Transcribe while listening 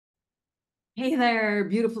Hey there,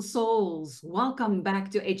 beautiful souls. Welcome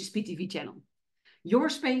back to HSP TV Channel, your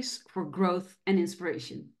space for growth and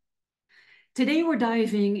inspiration. Today we're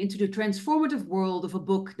diving into the transformative world of a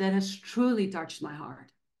book that has truly touched my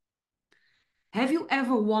heart. Have you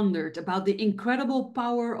ever wondered about the incredible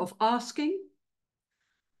power of asking?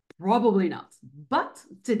 Probably not, but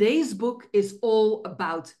today's book is all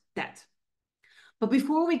about that. But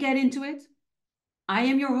before we get into it, I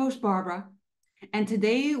am your host, Barbara, and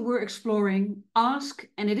today we're exploring Ask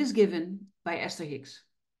and It Is Given by Esther Hicks.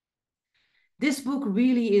 This book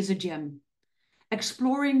really is a gem,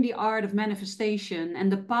 exploring the art of manifestation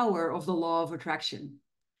and the power of the law of attraction.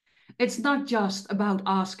 It's not just about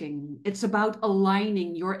asking, it's about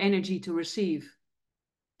aligning your energy to receive.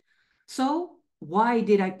 So, why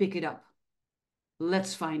did I pick it up?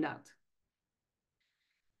 Let's find out.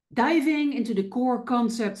 Diving into the core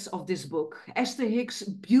concepts of this book, Esther Hicks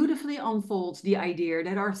beautifully unfolds the idea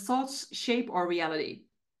that our thoughts shape our reality.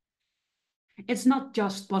 It's not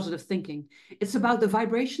just positive thinking, it's about the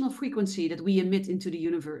vibrational frequency that we emit into the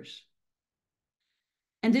universe.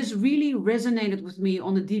 And this really resonated with me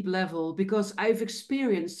on a deep level because I've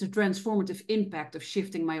experienced the transformative impact of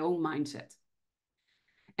shifting my own mindset.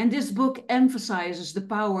 And this book emphasizes the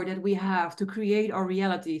power that we have to create our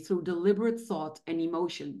reality through deliberate thought and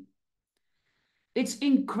emotion. It's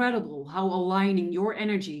incredible how aligning your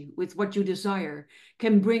energy with what you desire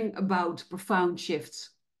can bring about profound shifts.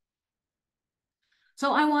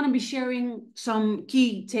 So I want to be sharing some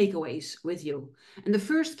key takeaways with you. And the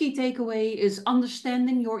first key takeaway is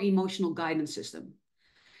understanding your emotional guidance system.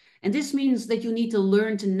 And this means that you need to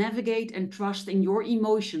learn to navigate and trust in your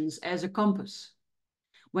emotions as a compass.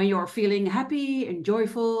 When you're feeling happy and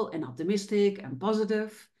joyful and optimistic and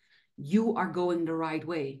positive, you are going the right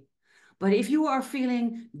way. But if you are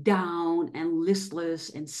feeling down and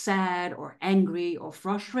listless and sad or angry or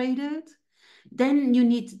frustrated, then you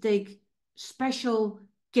need to take special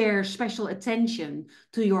care, special attention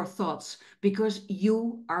to your thoughts because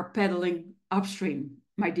you are pedaling upstream,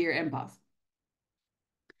 my dear empath.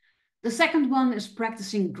 The second one is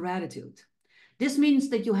practicing gratitude. This means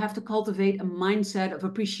that you have to cultivate a mindset of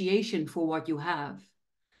appreciation for what you have.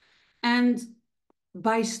 And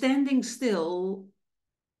by standing still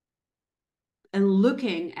and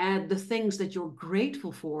looking at the things that you're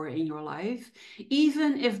grateful for in your life,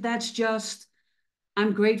 even if that's just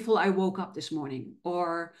I'm grateful I woke up this morning,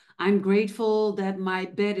 or I'm grateful that my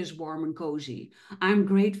bed is warm and cozy. I'm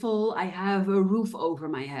grateful I have a roof over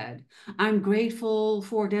my head. I'm grateful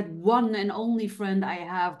for that one and only friend I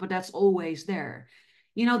have, but that's always there.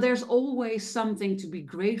 You know, there's always something to be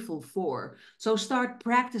grateful for. So start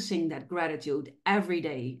practicing that gratitude every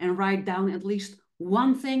day and write down at least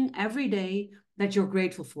one thing every day that you're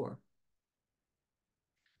grateful for.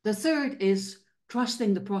 The third is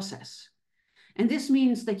trusting the process. And this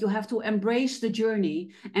means that you have to embrace the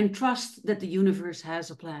journey and trust that the universe has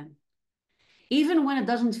a plan. Even when it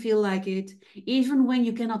doesn't feel like it, even when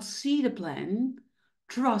you cannot see the plan,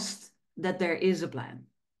 trust that there is a plan.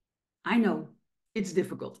 I know it's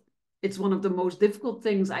difficult. It's one of the most difficult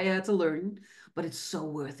things I had to learn, but it's so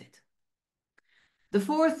worth it. The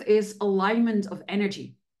fourth is alignment of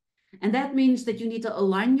energy. And that means that you need to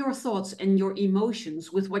align your thoughts and your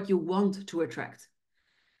emotions with what you want to attract.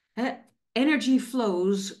 Energy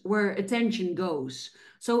flows where attention goes.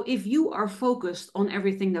 So if you are focused on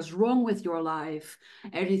everything that's wrong with your life,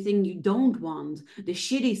 everything you don't want, the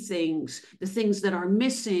shitty things, the things that are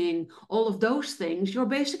missing, all of those things, you're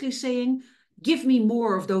basically saying, give me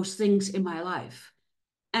more of those things in my life.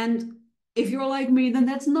 And if you're like me, then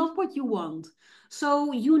that's not what you want.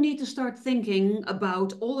 So you need to start thinking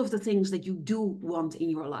about all of the things that you do want in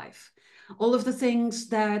your life, all of the things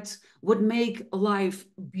that would make life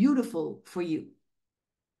beautiful for you.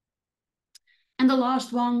 And the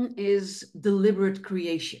last one is deliberate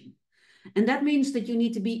creation. And that means that you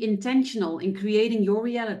need to be intentional in creating your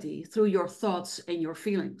reality through your thoughts and your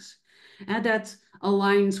feelings. And that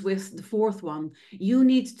aligns with the fourth one. You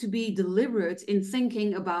need to be deliberate in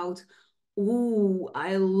thinking about, ooh,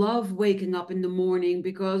 I love waking up in the morning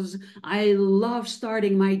because I love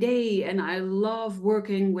starting my day and I love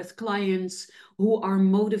working with clients who are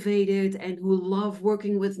motivated and who love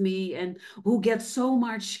working with me and who get so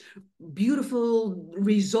much beautiful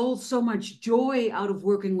results, so much joy out of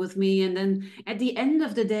working with me. And then at the end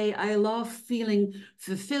of the day, I love feeling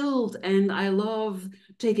fulfilled and I love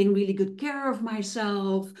taking really good care of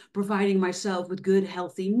myself, providing myself with good,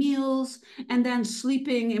 healthy meals, and then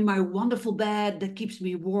sleeping in my wonderful bed that keeps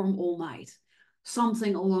me warm all night.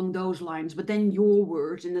 Something along those lines, but then your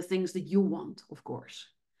words and the things that you want, of course.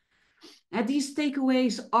 And these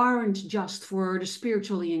takeaways aren't just for the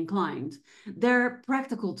spiritually inclined, they're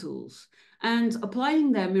practical tools. And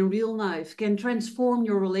applying them in real life can transform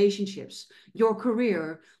your relationships, your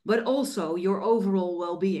career, but also your overall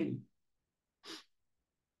well being.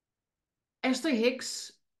 Esther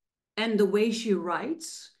Hicks and the way she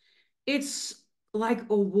writes, it's like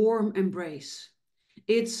a warm embrace.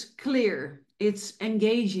 It's clear, it's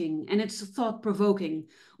engaging, and it's thought provoking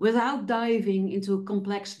without diving into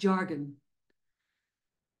complex jargon.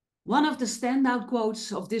 One of the standout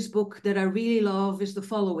quotes of this book that I really love is the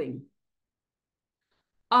following: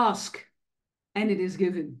 Ask, and it is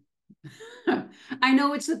given. I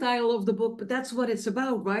know it's the title of the book, but that's what it's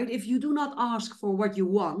about, right? If you do not ask for what you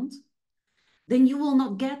want, then you will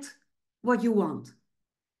not get what you want.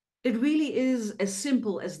 It really is as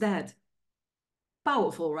simple as that.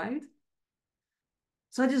 Powerful, right?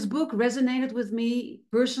 So this book resonated with me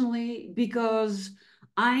personally because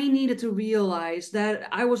I needed to realize that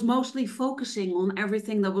I was mostly focusing on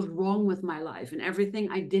everything that was wrong with my life and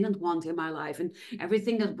everything I didn't want in my life and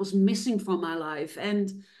everything that was missing from my life.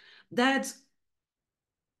 And that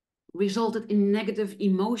resulted in negative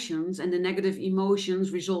emotions, and the negative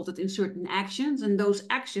emotions resulted in certain actions, and those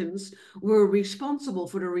actions were responsible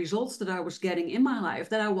for the results that I was getting in my life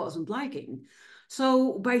that I wasn't liking.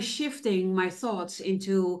 So by shifting my thoughts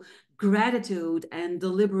into gratitude and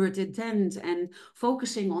deliberate intent and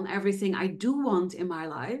focusing on everything I do want in my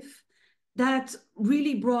life, that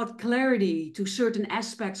really brought clarity to certain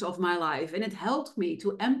aspects of my life, and it helped me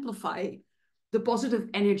to amplify the positive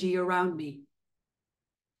energy around me.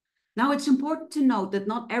 Now, it's important to note that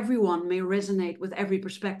not everyone may resonate with every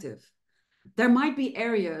perspective. There might be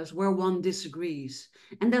areas where one disagrees,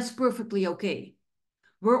 and that's perfectly okay.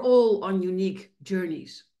 We're all on unique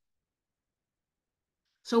journeys.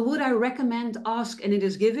 So, would I recommend Ask and It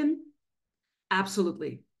Is Given?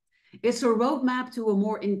 Absolutely. It's a roadmap to a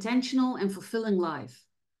more intentional and fulfilling life.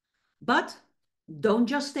 But don't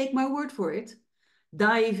just take my word for it.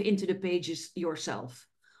 Dive into the pages yourself.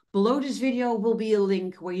 Below this video will be a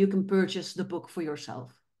link where you can purchase the book for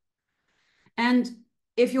yourself. And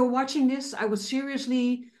if you're watching this, I would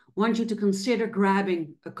seriously want you to consider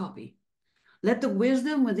grabbing a copy. Let the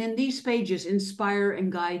wisdom within these pages inspire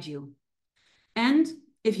and guide you. And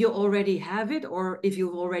if you already have it or if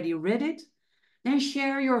you've already read it, then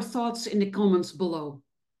share your thoughts in the comments below.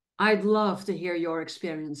 I'd love to hear your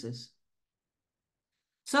experiences.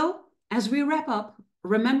 So, as we wrap up,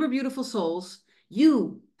 remember, beautiful souls,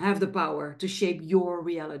 you have the power to shape your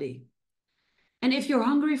reality. And if you're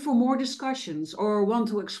hungry for more discussions or want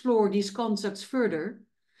to explore these concepts further,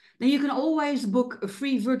 then you can always book a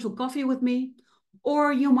free virtual coffee with me,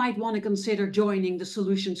 or you might want to consider joining the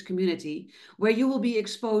Solutions community, where you will be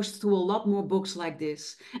exposed to a lot more books like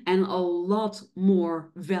this and a lot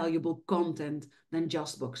more valuable content than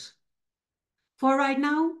just books. For right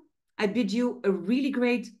now, I bid you a really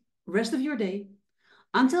great rest of your day.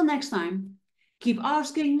 Until next time, keep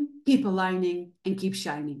asking, keep aligning, and keep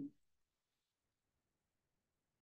shining.